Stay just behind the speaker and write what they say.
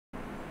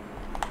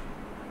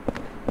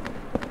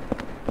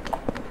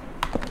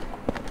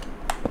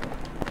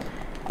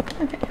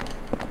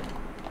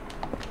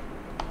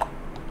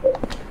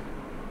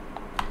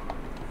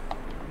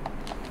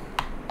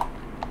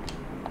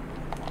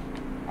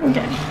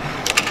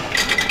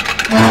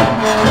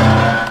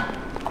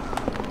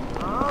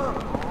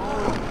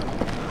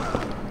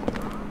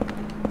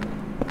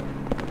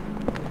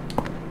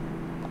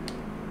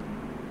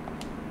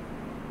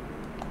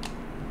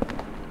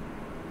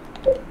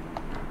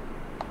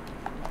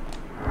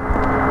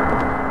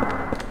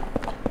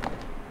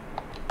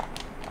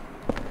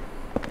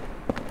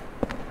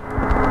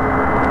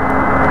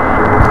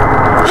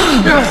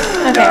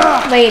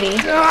Lady.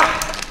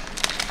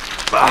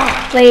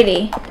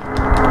 Lady.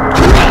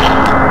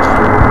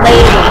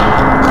 Lady.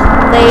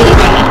 Lady.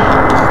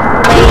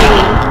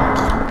 Lady.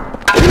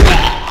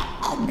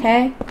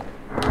 Okay.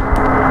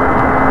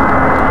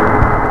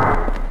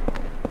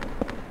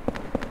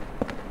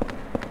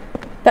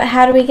 But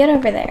how do we get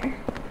over there?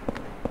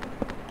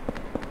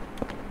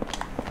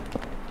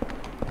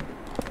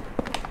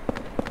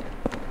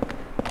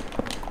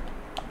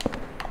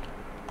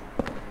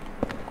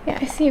 Yeah,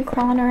 I see you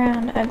crawling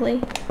around,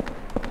 ugly.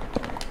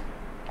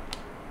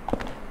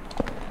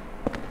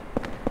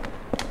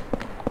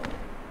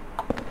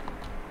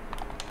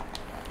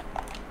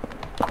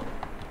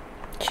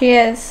 She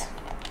is.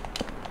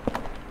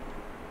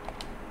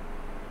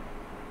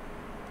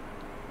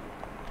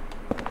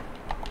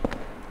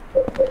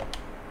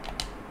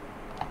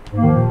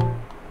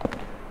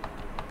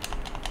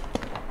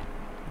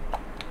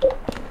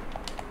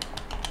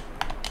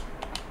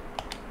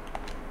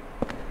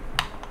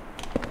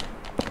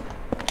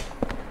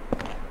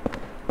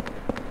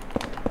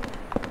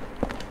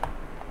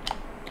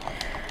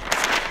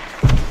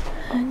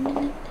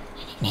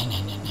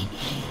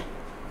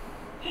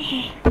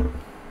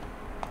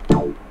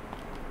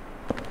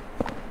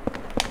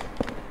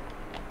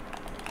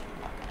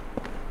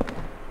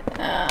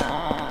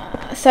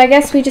 So I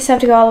guess we just have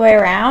to go all the way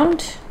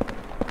around.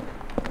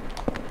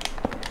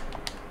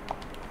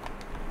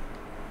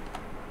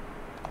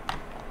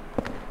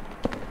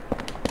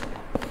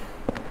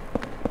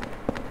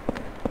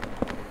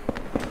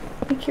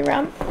 Thank you,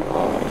 Rum.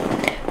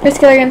 First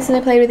killer games since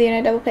I played with you and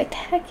I double picked.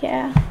 Heck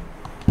yeah.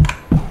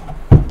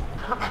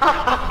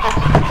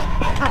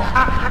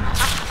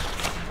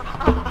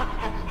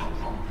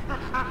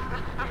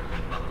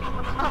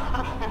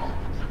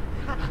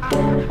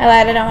 I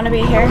lied, I don't want to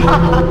be here.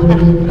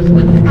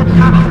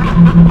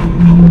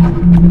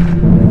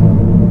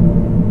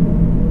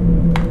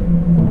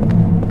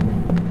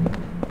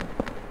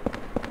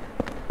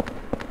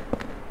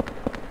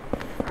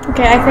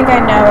 Okay, I think I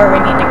know where we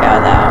need to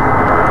go, though.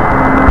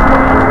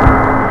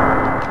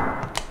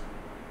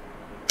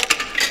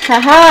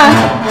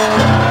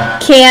 Haha!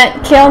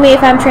 Can't kill me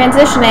if I'm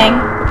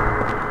transitioning.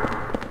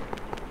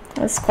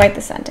 That was quite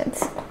the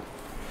sentence.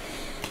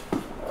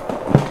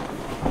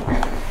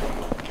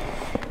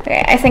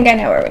 Okay, I think I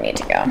know where we need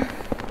to go.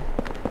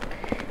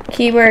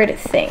 Keyword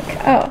think.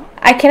 Oh,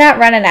 I cannot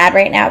run an ad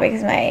right now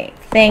because my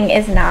thing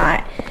is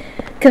not,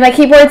 because my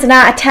keyboard's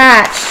not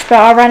attached, but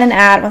I'll run an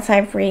ad once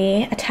I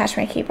reattach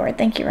my keyboard.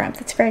 Thank you, Rump.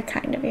 That's very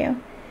kind of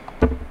you.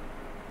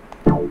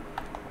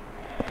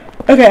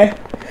 Okay,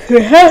 so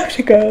we have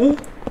to go.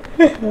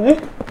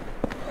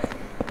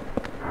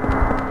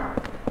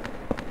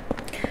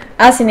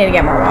 I also need to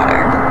get more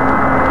water.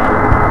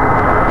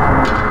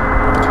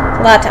 It's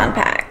a lot to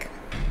unpack.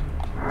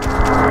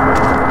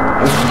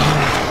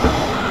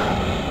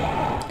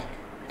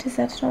 What is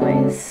that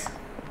noise?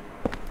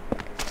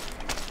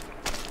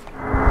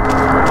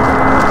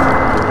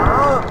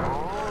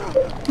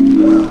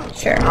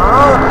 Sure.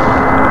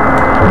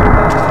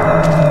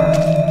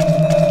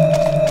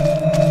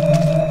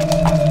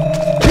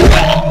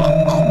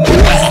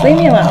 Just leave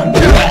me alone.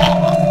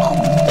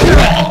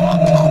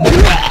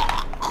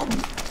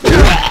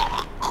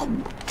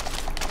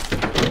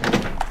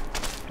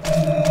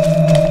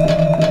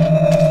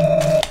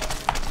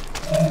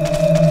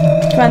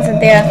 Come on,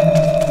 Cynthia.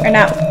 Or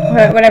not,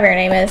 whatever your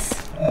name is.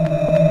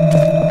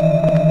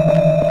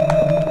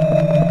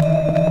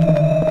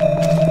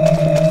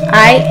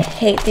 I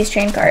hate these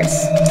train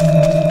cars.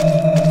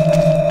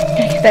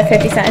 I get that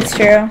 50 cents,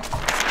 true.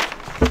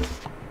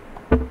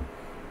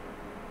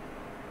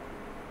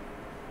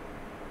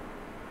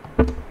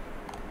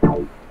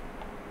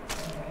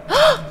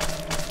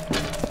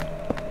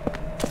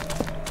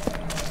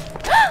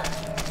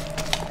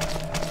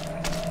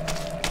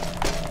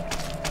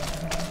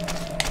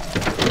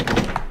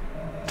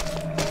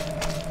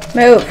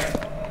 Move.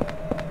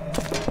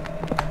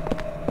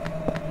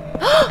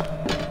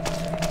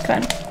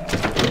 Come on.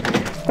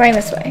 Going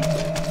this way.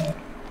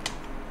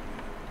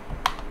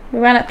 We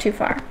went up too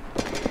far.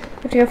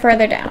 We have to go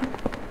further down.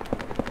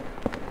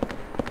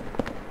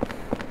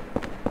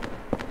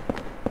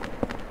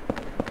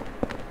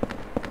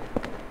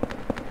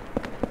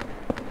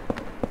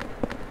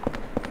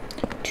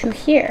 To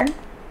here.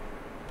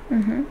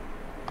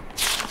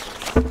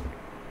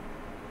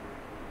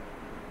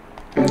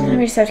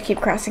 We just have to keep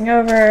crossing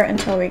over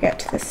until we get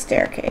to the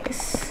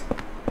staircase.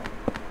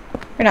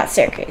 Or not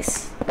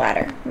staircase,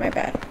 ladder, my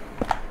bad.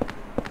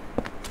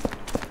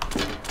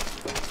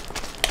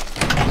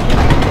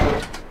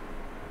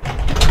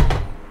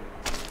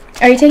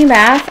 Are you taking a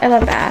bath? I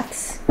love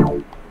baths.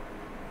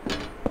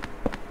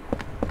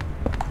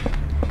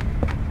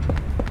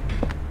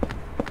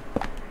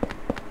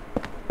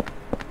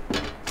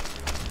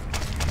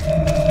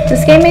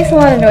 This game makes a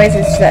lot of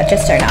noises that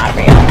just are not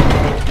real.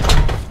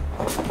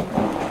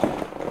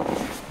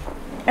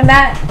 And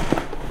that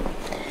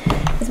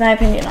is my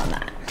opinion on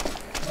that.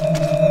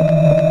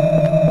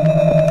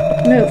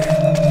 Move.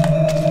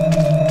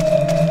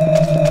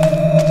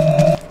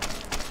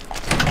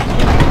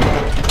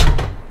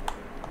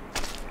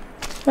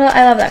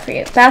 I love that for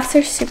you. Baths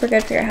are super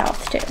good for your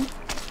health too.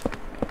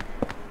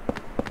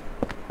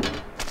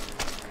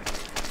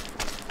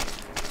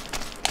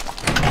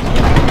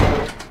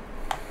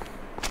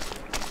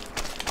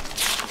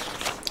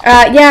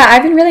 Yeah,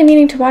 I've been really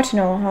meaning to watch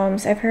Enola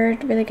Holmes. I've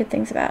heard really good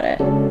things about it.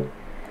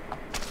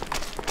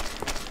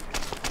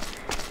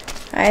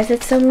 Why is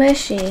it so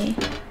mushy?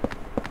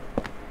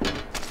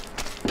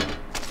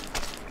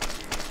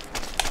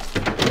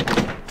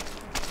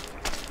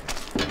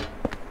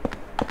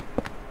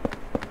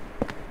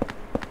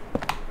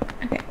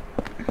 Okay.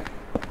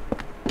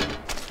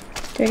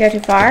 Do we go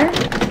too far?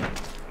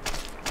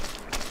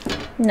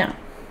 No.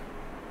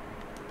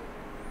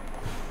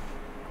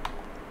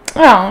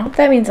 Oh,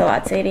 that means a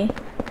lot, Sadie.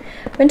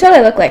 Until I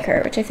look like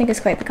her, which I think is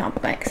quite the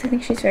compliment, because I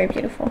think she's very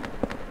beautiful.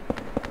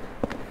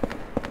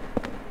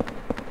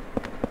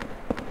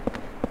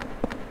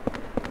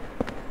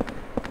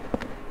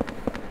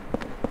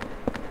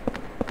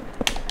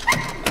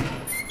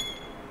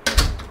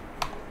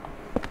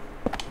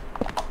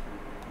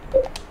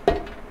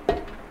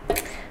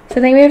 So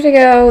I think we have to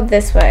go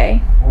this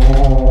way.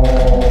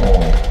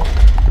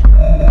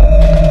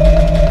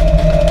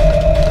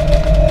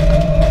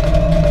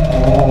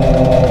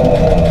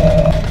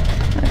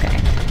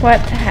 What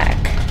the heck?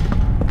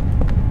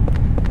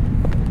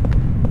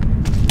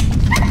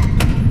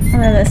 I'll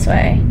go this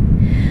way.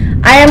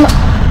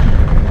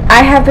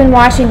 I have been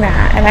watching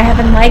that and I have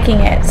been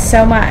liking it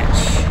so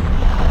much.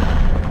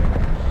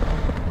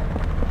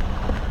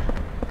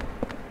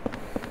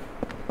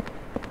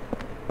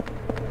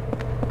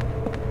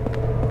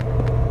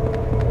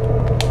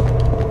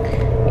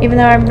 Even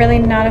though I'm really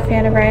not a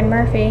fan of Ryan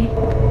Murphy.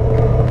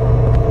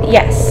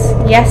 Yes,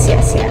 yes,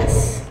 yes,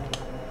 yes.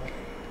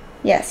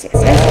 Yes, yes,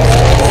 yes, yes, yes.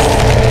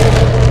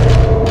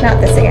 Not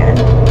this again.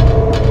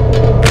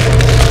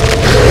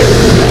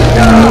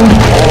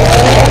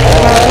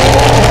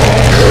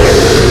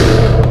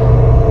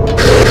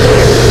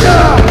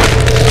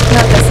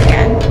 Not this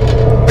again.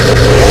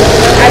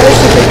 I wish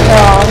you could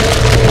crawl.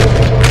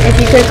 If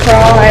you could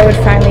crawl, I would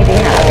finally be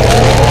happy.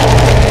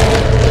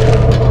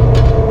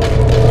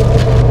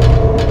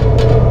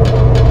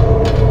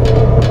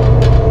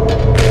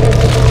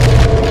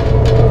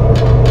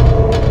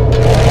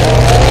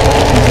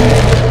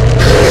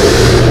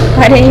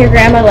 Why didn't your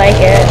grandma like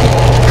it?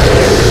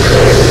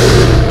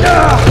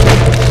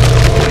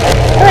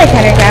 I like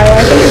Henry Cavill.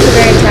 I think he's a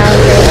very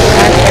talented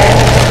actor.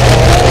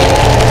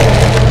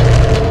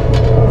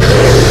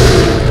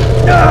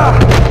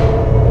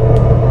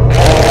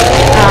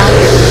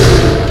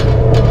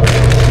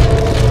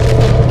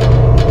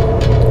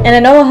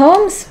 And Enola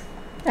Holmes?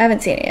 I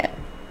haven't seen it yet.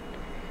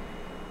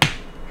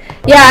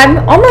 Yeah,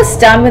 I'm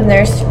almost done with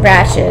Nurse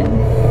Ratched.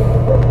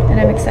 And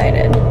I'm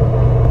excited.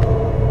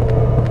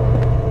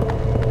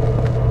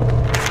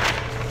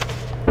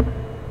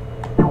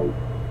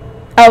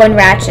 Oh, and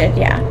Ratched,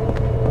 yeah.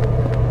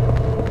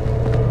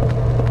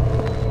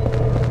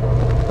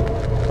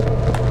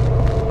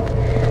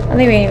 I don't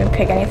think we can even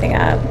pick anything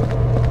up.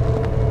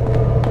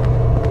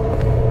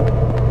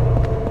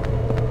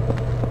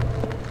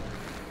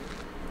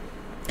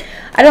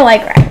 I don't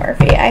like Ryan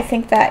Murphy. I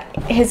think that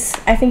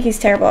I think he's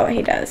terrible at what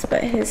he does,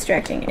 but his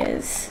directing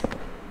is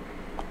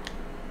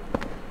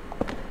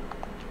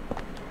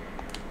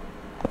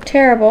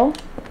terrible,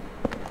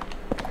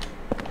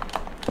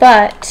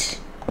 but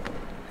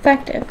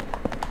effective.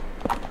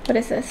 What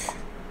is this?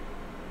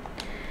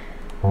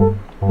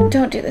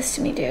 Don't do this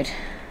to me, dude.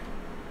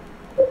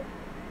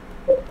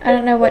 I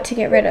don't know what to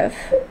get rid of.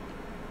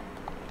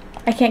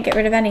 I can't get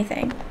rid of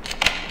anything.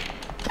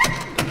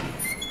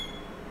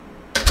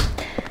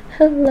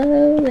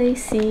 Hello,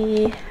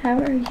 Lacey. How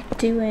are you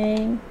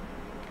doing?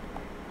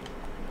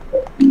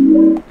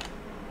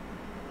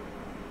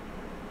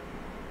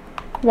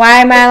 Why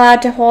am I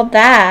allowed to hold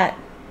that?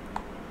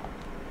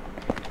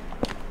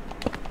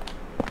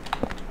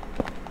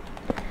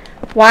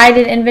 Why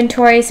did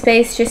inventory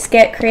space just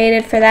get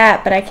created for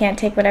that, but I can't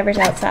take whatever's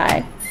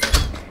outside?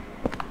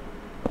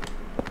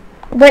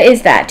 What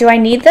is that? Do I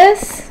need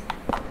this?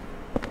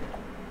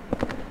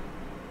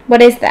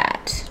 What is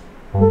that?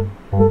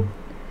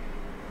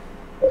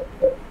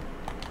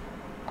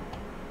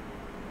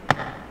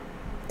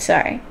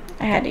 Sorry,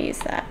 I had to use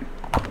that.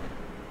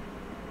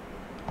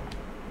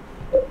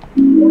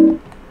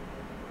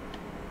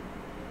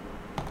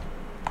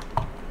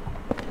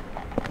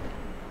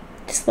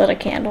 Just lit a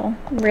candle,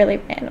 really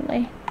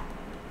randomly.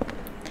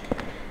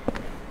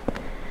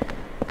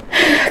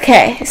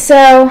 Okay,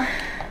 so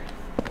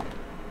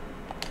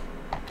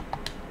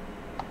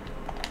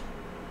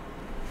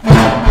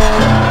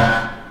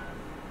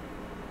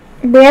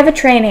we have a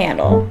train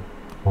handle.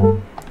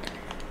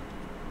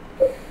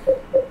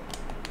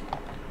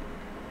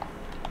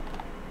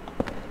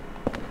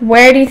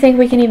 Where do you think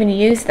we can even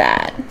use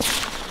that?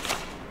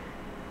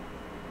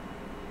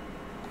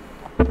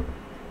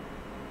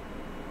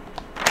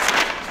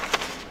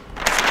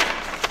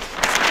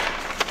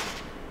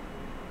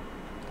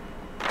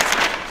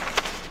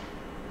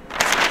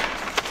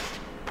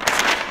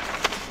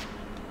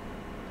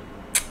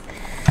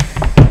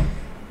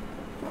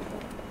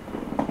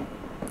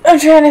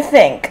 trying to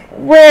think.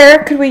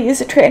 Where could we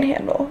use a train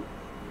handle?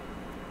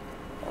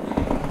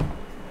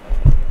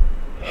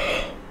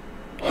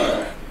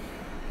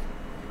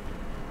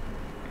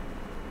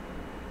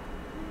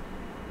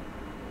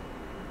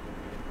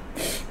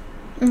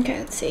 Okay,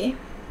 let's see.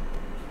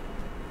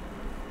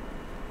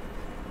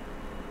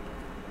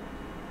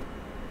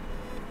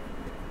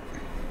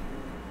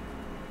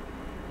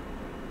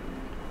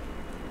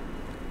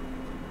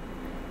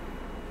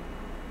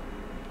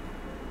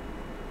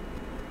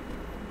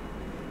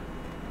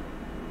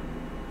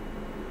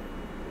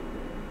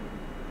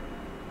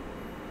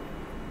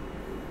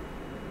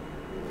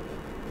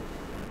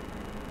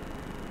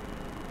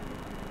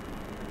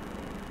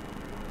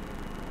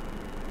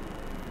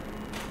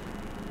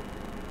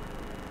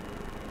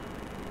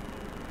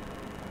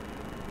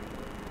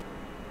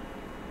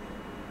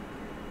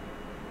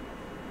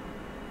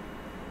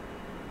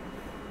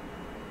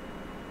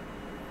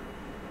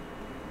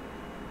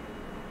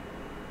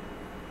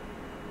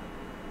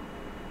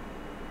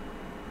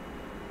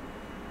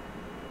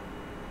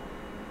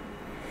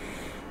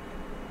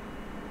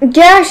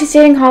 Yeah, she's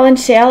dating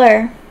Holland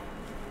Taylor.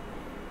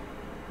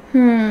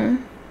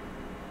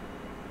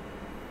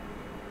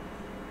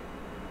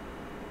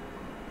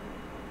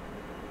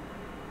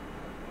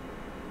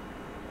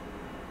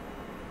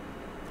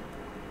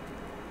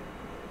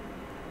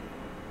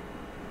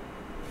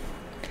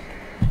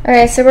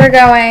 Okay, so we're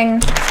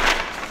going.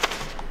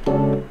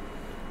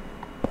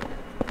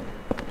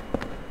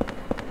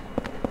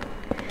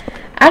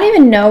 I don't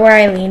even know where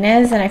Eileen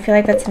is, and I feel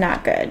like that's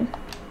not good.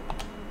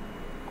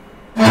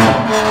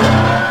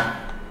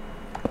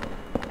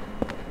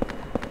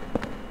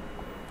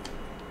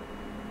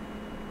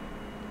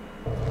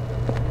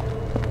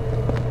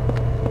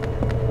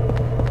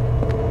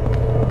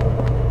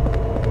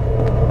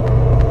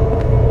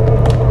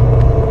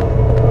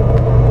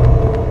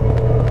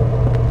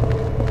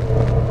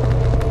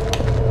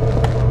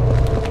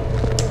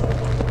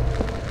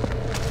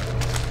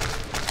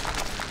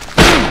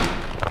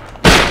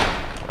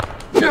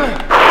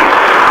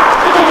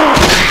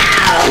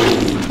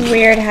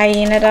 Weird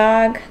hyena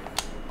dog.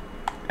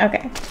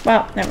 Okay,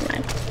 well, never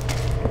mind.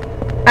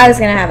 I was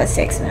gonna have a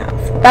 6 in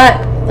health,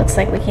 but looks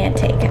like we can't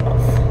take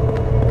health.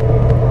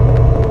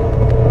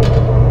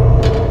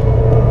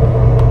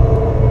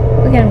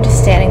 Look at him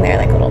just standing there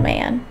like a little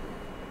man.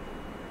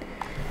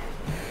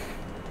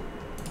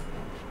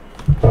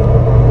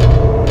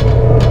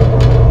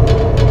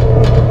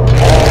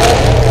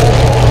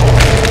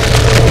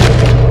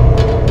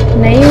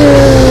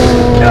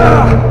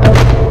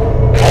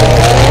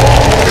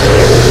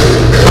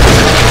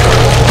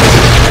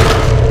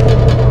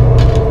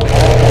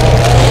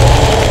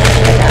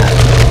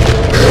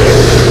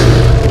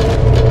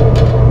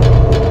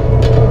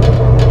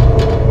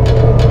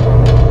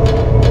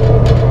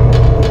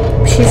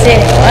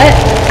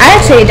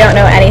 I don't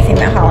know anything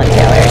that Holland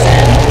Taylor's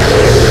in.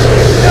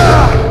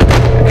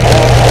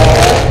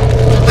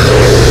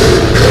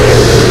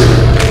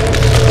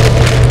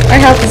 Our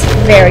health is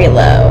very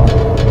low.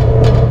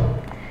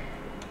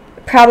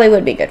 Probably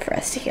would be good for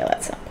us to heal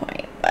at some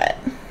point, but...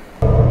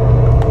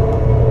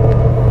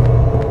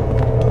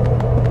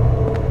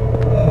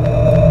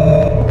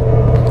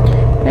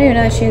 I didn't even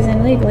know that she was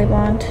in Legally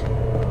Blonde.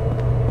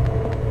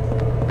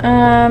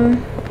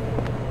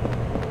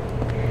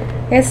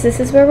 I guess this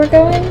is where we're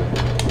going?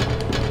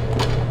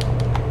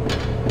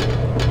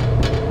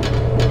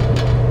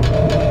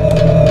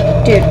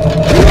 Dude.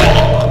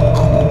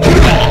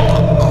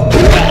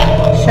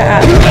 Shut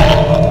up.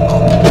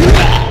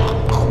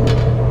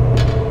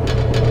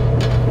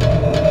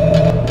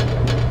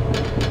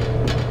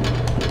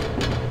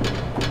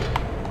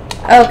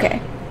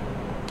 Okay.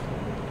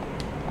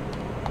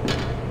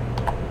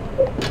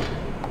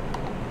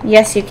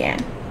 Yes, you can.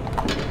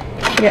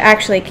 You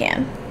actually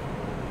can.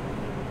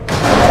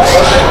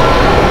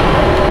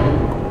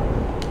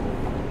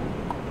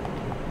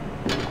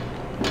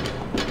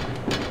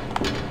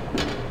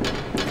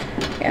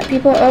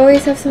 People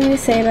always have something to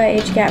say about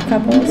age gap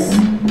couples.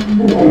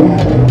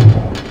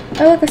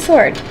 Oh, look, a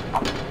sword.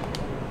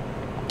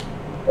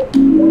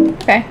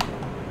 Okay.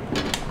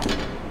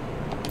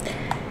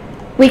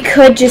 We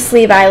could just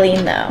leave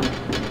Eileen, though.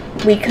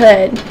 We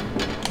could.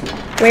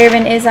 Where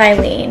even is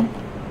Eileen?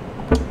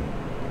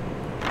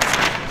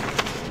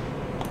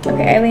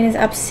 Okay, Eileen is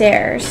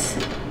upstairs.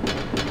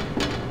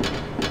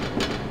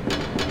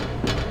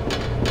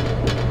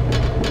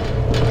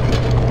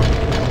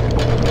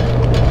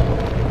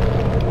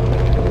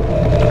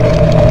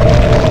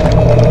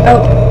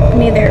 Oh,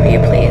 neither of you,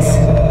 please.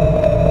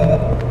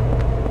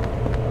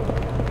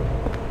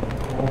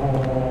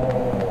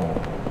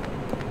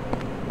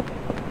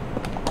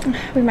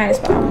 We might as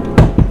well.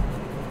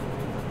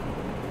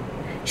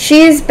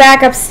 She's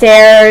back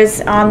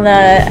upstairs on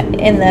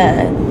in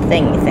the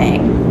thingy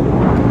thing.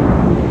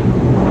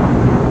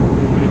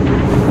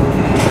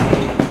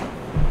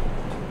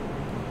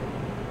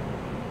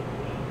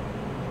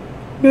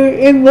 You're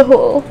in the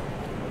hole.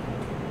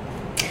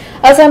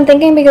 Also, I'm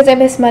thinking because I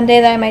missed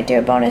Monday that I might do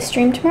a bonus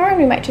stream tomorrow and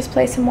we might just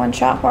play some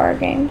one-shot horror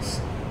games.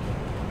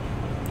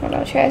 I don't know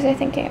what you guys are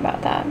thinking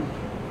about that.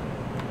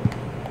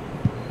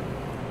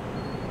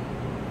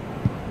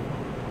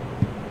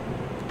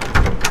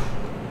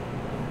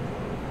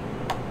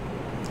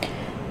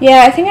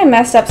 Yeah, I think I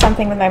messed up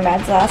something with my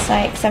meds last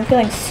night because I'm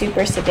feeling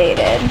super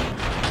sedated.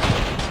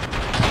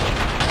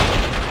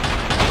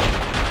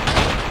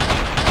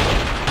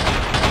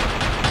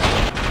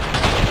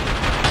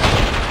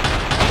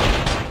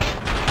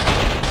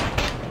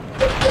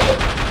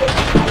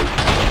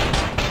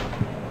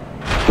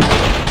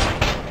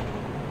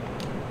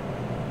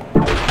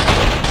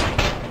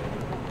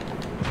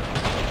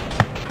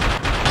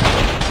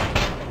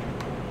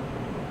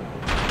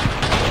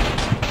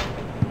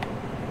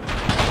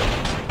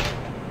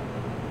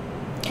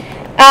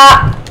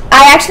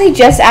 I actually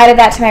just added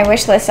that to my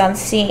wish list on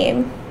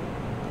Steam.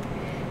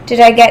 Did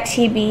I get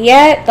TB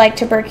yet? Like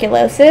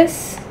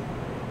tuberculosis?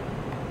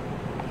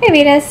 Hey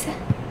Venus.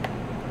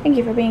 Thank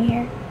you for being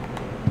here.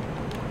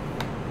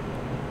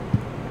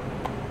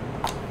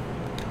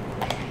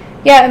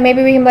 Yeah,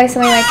 maybe we can play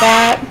something like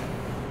that.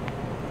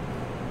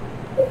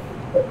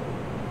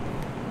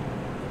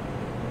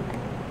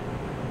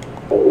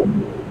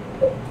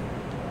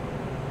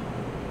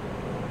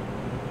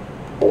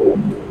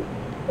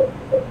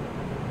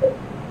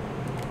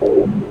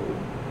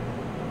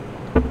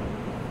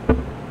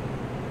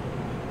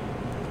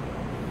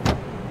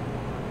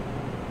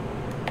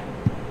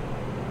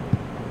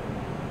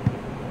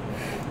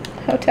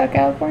 Hotel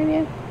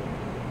California.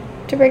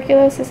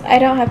 Tuberculosis. I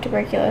don't have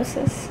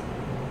tuberculosis.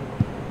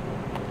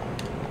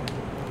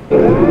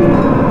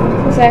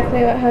 That's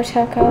exactly what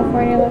Hotel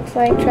California looks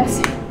like,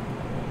 trust me.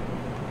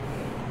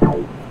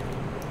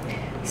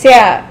 So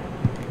yeah,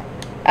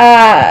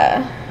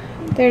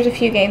 there's a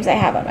few games I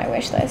have on my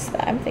wish list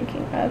that I'm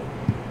thinking of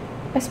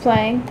us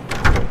playing.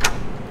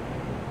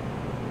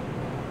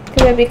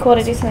 Because it would be cool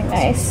to do something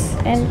nice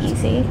and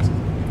easy.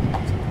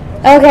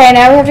 Okay,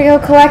 now we have to go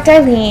collect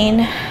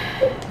Eileen.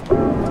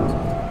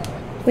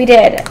 We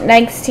did,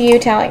 thanks to you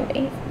telling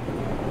me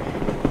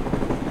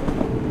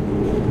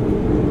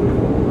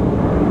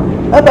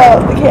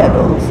about the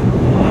candles.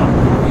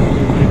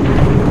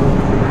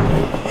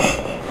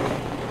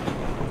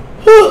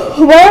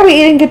 Why are we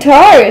eating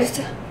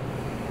guitars?